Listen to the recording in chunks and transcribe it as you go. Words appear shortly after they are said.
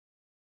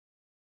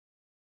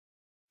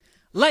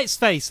Let's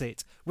face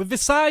it, with the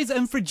size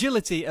and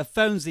fragility of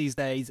phones these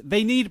days,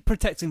 they need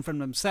protecting from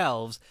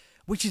themselves,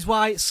 which is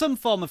why some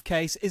form of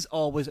case is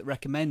always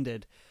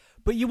recommended.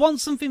 But you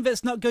want something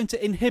that's not going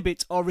to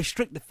inhibit or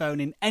restrict the phone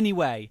in any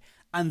way,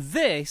 and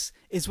this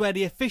is where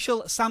the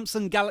official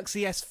Samsung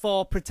Galaxy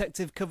S4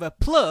 Protective Cover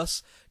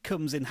Plus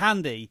comes in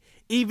handy,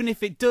 even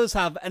if it does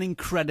have an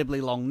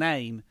incredibly long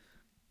name.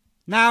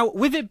 Now,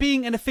 with it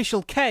being an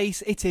official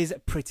case, it is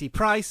pretty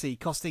pricey,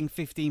 costing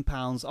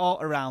 £15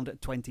 or around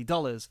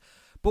 $20.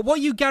 But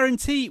what you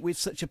guarantee with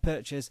such a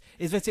purchase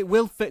is that it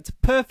will fit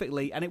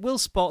perfectly and it will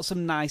sport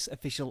some nice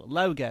official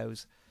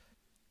logos.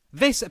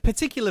 This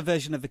particular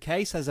version of the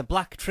case has a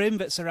black trim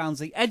that surrounds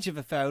the edge of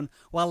the phone,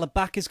 while the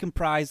back is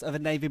comprised of a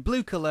navy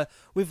blue colour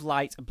with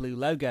light blue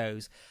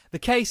logos. The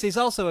case is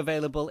also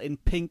available in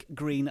pink,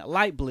 green,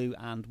 light blue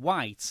and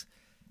white.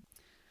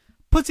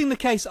 Putting the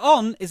case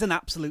on is an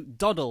absolute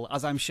doddle,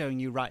 as I'm showing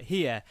you right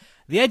here.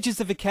 The edges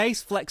of the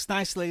case flex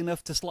nicely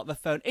enough to slot the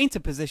phone into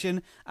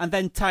position and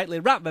then tightly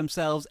wrap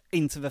themselves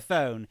into the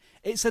phone.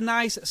 It's a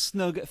nice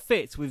snug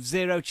fit with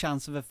zero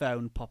chance of the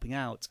phone popping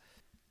out.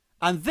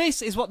 And this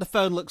is what the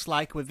phone looks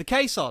like with the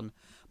case on.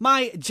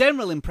 My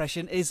general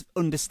impression is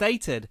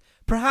understated,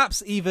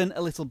 perhaps even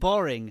a little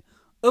boring.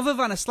 Other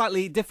than a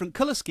slightly different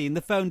colour scheme,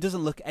 the phone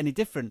doesn't look any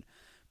different.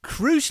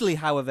 Crucially,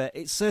 however,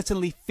 it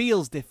certainly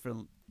feels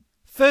different.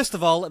 First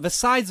of all, the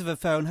sides of the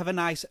phone have a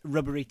nice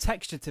rubbery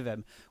texture to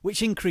them,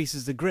 which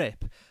increases the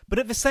grip. But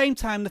at the same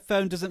time, the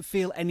phone doesn't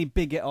feel any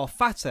bigger or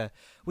fatter,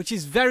 which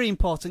is very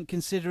important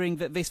considering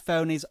that this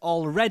phone is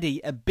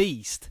already a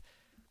beast.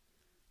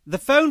 The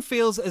phone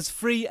feels as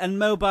free and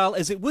mobile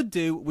as it would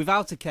do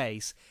without a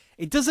case.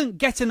 It doesn't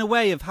get in the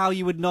way of how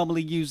you would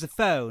normally use the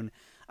phone.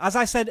 As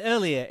I said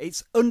earlier,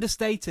 it's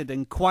understated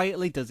and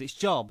quietly does its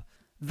job.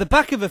 The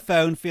back of the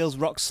phone feels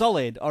rock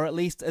solid, or at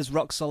least as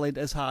rock solid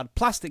as hard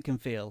plastic can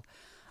feel.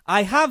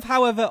 I have,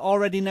 however,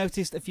 already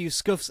noticed a few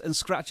scuffs and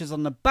scratches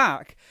on the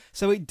back,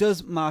 so it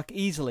does mark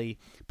easily.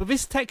 But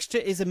this texture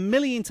is a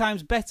million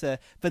times better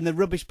than the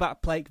rubbish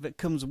backplate that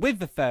comes with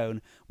the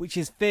phone, which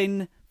is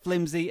thin,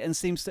 flimsy, and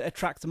seems to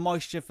attract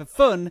moisture for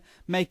fun,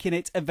 making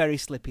it a very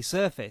slippy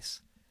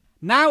surface.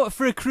 Now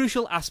for a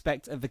crucial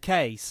aspect of the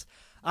case.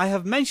 I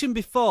have mentioned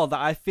before that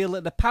I feel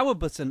that the power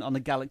button on the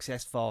Galaxy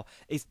S4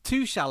 is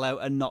too shallow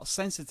and not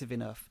sensitive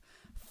enough.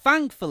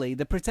 Thankfully,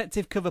 the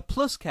Protective Cover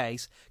Plus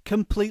case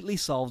completely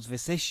solves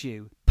this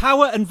issue.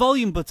 Power and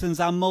volume buttons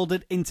are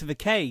moulded into the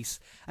case,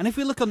 and if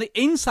we look on the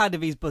inside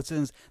of these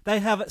buttons, they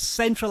have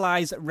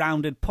centralised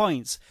rounded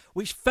points,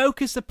 which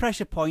focus the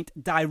pressure point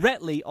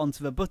directly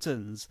onto the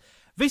buttons.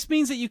 This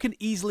means that you can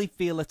easily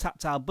feel the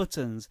tactile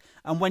buttons,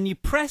 and when you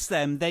press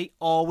them, they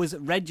always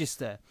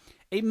register.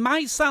 It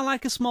might sound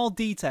like a small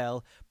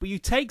detail, but you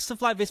take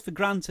stuff like this for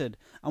granted,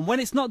 and when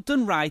it's not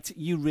done right,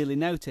 you really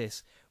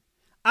notice.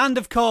 And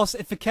of course,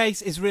 if the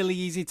case is really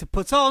easy to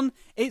put on,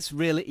 it's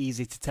really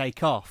easy to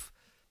take off.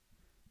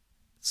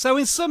 So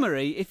in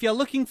summary, if you're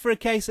looking for a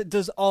case that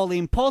does all the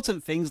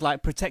important things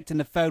like protecting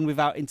the phone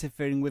without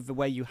interfering with the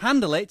way you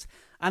handle it,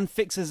 and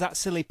fixes that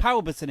silly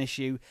power button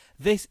issue,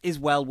 this is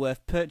well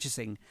worth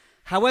purchasing.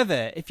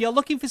 However, if you're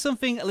looking for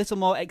something a little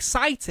more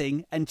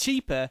exciting and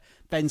cheaper,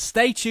 then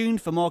stay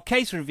tuned for more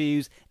case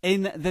reviews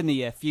in the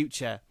near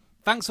future.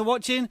 Thanks for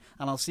watching,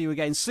 and I'll see you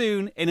again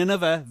soon in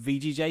another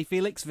VGJ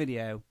Felix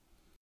video.